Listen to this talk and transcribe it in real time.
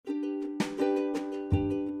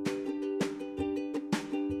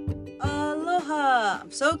I'm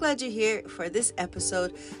so glad you're here for this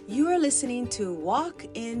episode. You are listening to Walk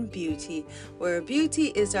in Beauty, where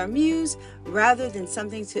beauty is our muse rather than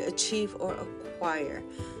something to achieve or acquire.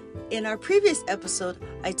 In our previous episode,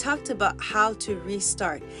 I talked about how to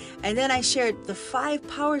restart, and then I shared the 5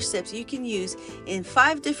 power steps you can use in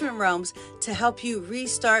 5 different realms to help you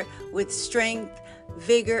restart with strength,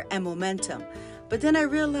 vigor, and momentum. But then I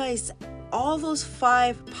realized all those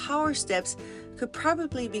 5 power steps could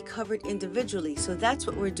probably be covered individually. So that's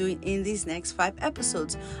what we're doing in these next 5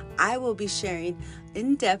 episodes. I will be sharing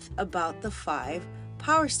in depth about the 5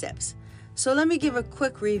 power steps. So let me give a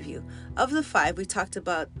quick review. Of the 5, we talked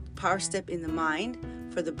about power step in the mind,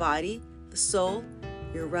 for the body, the soul,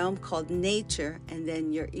 your realm called nature, and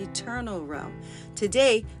then your eternal realm.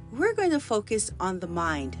 Today, we're going to focus on the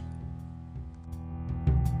mind.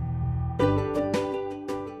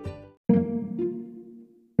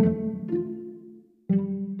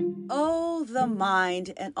 Oh, the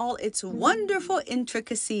mind and all its wonderful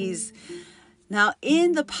intricacies. Now,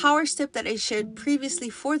 in the power step that I shared previously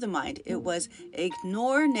for the mind, it was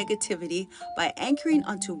ignore negativity by anchoring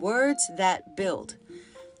onto words that build.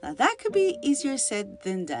 Now, that could be easier said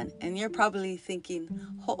than done. And you're probably thinking,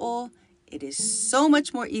 oh, it is so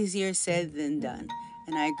much more easier said than done.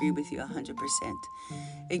 And I agree with you 100%.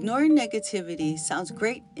 Ignoring negativity sounds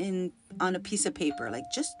great on a piece of paper, like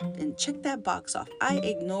just and check that box off. I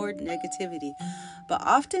ignored negativity. But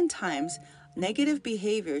oftentimes, negative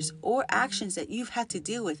behaviors or actions that you've had to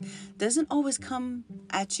deal with doesn't always come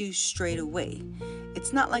at you straight away.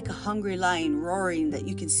 It's not like a hungry lion roaring that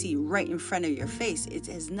you can see right in front of your face. It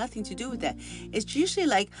has nothing to do with that. It's usually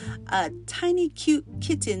like a tiny cute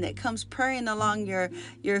kitten that comes purring along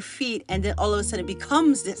your feet, and then all of a sudden it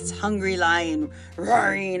becomes this hungry lion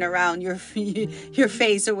roaring around your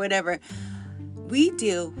face or whatever. We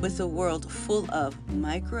deal with a world full of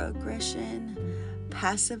microaggression,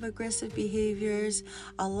 passive aggressive behaviors,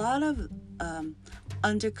 a lot of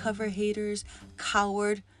undercover haters,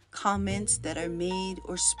 coward comments that are made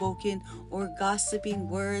or spoken, or gossiping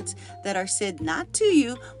words that are said not to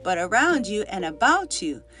you but around you and about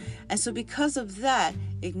you. And so because of that,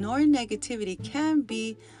 ignoring negativity can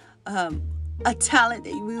be a talent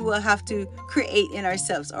that we will have to create in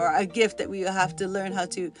ourselves, or a gift that we will have to learn how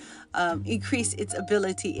to increase its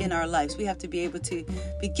ability in our lives. We have to be able to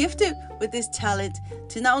be gifted with this talent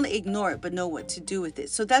to not only ignore it, but know what to do with it.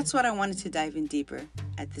 So that's what I wanted to dive in deeper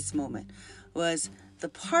at this moment, was the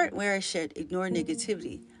part where I shared ignore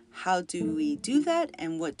negativity. How do we do that,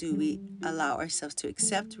 and what do we allow ourselves to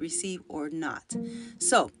accept, receive, or not?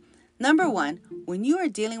 So, number 1, when you are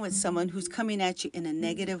dealing with someone who's coming at you in a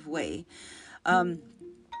negative way,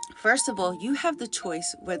 first of all, you have the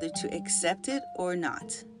choice whether to accept it or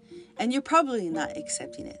not. And you're probably not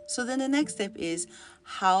accepting it. So then the next step is,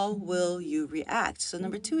 how will you react? So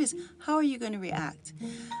number 2 is, how are you going to react?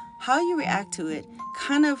 How you react to it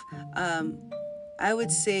kind of, I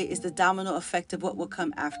would say, is the domino effect of what will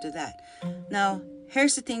come after that. Now,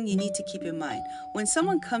 here's the thing you need to keep in mind. When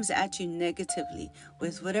someone comes at you negatively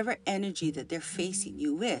with whatever energy that they're facing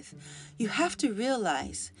you with, you have to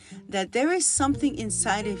realize that there is something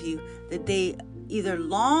inside of you that they either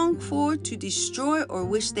long for to destroy or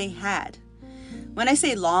wish they had. When I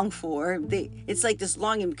say long for, it's like this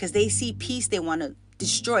longing because they see peace they want to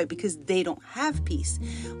destroy because they don't have peace.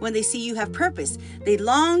 When they see you have purpose, they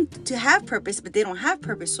long to have purpose, but they don't have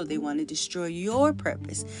purpose, so they want to destroy your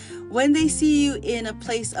purpose. When they see you in a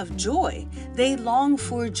place of joy, they long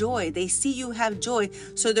for joy. They see you have joy,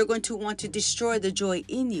 so they're going to want to destroy the joy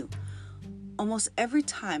in you. Almost every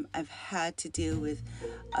time I've had to deal with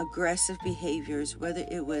aggressive behaviors, whether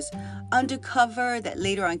it was undercover that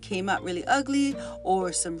later on came out really ugly,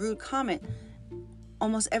 or some rude comment,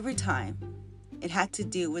 almost every time it had to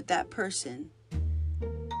deal with that person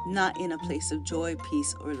not in a place of joy,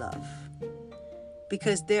 peace, or love,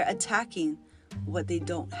 because they're attacking what they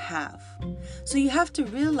don't have. So you have to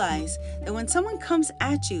realize that when someone comes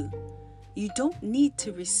at you, you don't need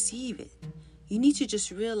to receive it. You need to just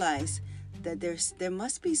realize that there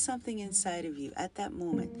must be something inside of you at that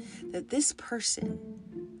moment that this person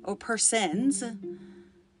or persons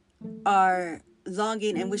are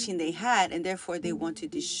longing and wishing they had, and therefore they want to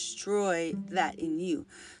destroy that in you.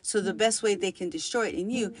 So the best way they can destroy it in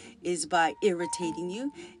you is by irritating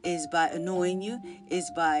you, is by annoying you, is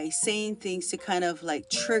by saying things to kind of like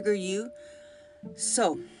trigger you.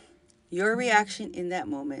 So your reaction in that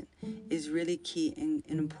moment is really key and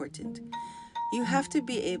important. You have to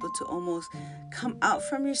be able to almost come out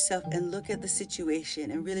from yourself and look at the situation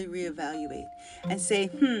and really reevaluate and say,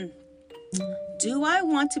 do I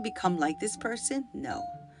want to become like this person? No.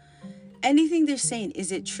 Anything they're saying,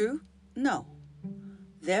 is it true? No.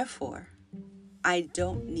 Therefore, I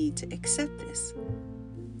don't need to accept this.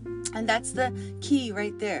 And that's the key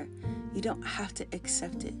right there. You don't have to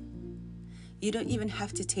accept it. You don't even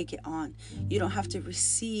have to take it on. You don't have to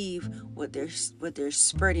receive what they're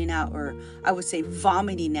spurting out, or I would say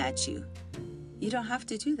vomiting at you. You don't have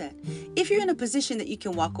to do that. If you're in a position that you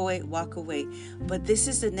can walk away, walk away. But this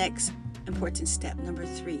is the next important step. Number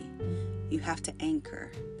 3, you have to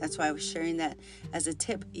anchor. That's why I was sharing that as a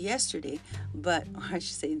tip yesterday, or I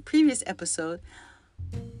should say in the previous episode.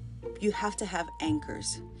 You have to have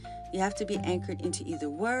anchors. You have to be anchored into either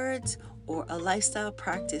words or a lifestyle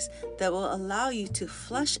practice that will allow you to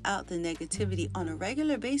flush out the negativity on a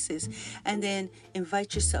regular basis, and then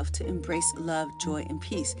invite yourself to embrace love, joy, and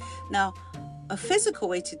peace. Now, a physical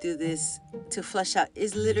way to do this, to flush out,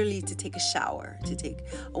 is literally to take a shower, to take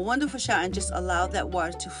a wonderful shower and just allow that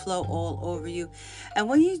water to flow all over you. And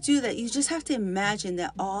when you do that, you just have to imagine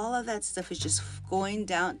that all of that stuff is just going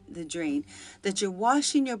down the drain, that you're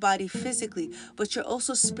washing your body physically, but you're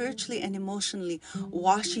also spiritually and emotionally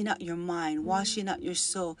washing out your mind, washing out your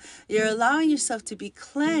soul. You're allowing yourself to be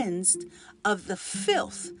cleansed of the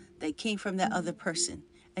filth that came from that other person.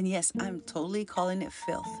 And yes, I'm totally calling it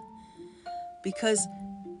filth. Because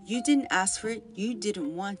you didn't ask for it, you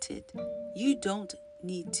didn't want it. You don't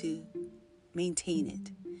need to maintain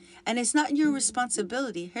it. And it's not your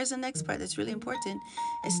responsibility. Here's the next part that's really important.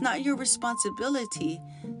 It's not your responsibility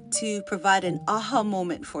to provide an aha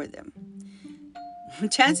moment for them.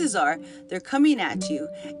 Chances are they're coming at you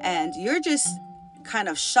and you're just kind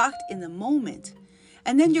of shocked in the moment.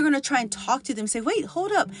 And then you're going to try and talk to them, say, wait,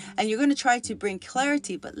 hold up. And you're going to try to bring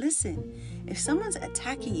clarity. But listen, if someone's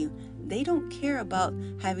attacking you, they don't care about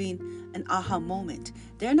having an aha moment.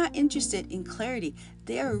 They're not interested in clarity.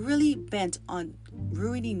 They are really bent on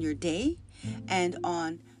ruining your day and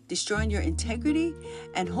on destroying your integrity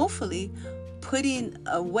and hopefully putting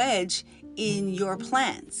a wedge in your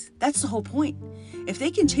plans. That's the whole point. If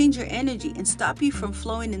they can change your energy and stop you from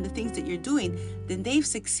flowing in the things that you're doing, then they've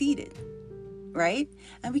succeeded, right?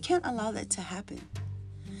 And we can't allow that to happen.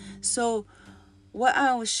 So what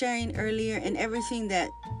I was sharing earlier and everything that,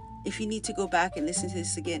 if you need to go back and listen to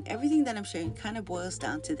this again, everything that I'm sharing kind of boils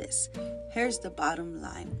down to this. Here's the bottom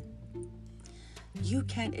line. You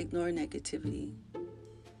can't ignore negativity,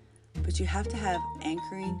 but you have to have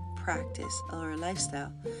anchoring practice or a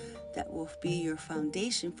lifestyle that will be your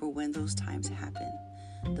foundation for when those times happen.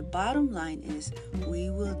 The bottom line is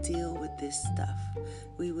we will deal with this stuff.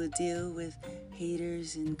 We will deal with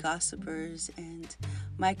haters and gossipers and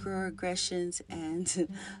microaggressions and,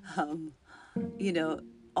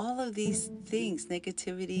 all of these things,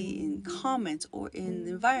 negativity in comments or in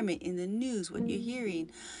the environment, in the news, what you're hearing,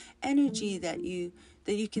 energy that you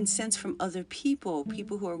can sense from other people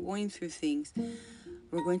who are going through things.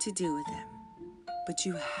 We're going to deal with them. But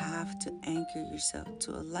you have to anchor yourself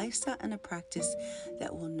to a lifestyle and a practice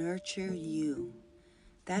that will nurture you.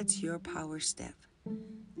 That's your power step.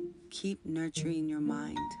 Keep nurturing your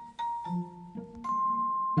mind.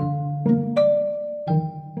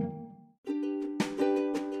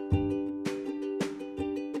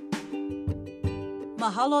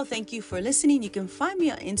 Mahalo, thank you for listening. You can find me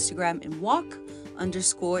on Instagram in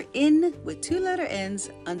walk_in with 2 letter N's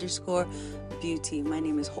 _beauty. My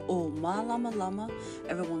name is Ho'o Malama Lama.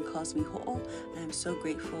 Everyone calls me Ho'o, and I'm so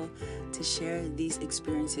grateful to share these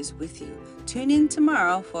experiences with you. Tune in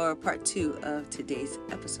tomorrow for part 2 of today's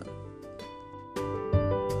episode.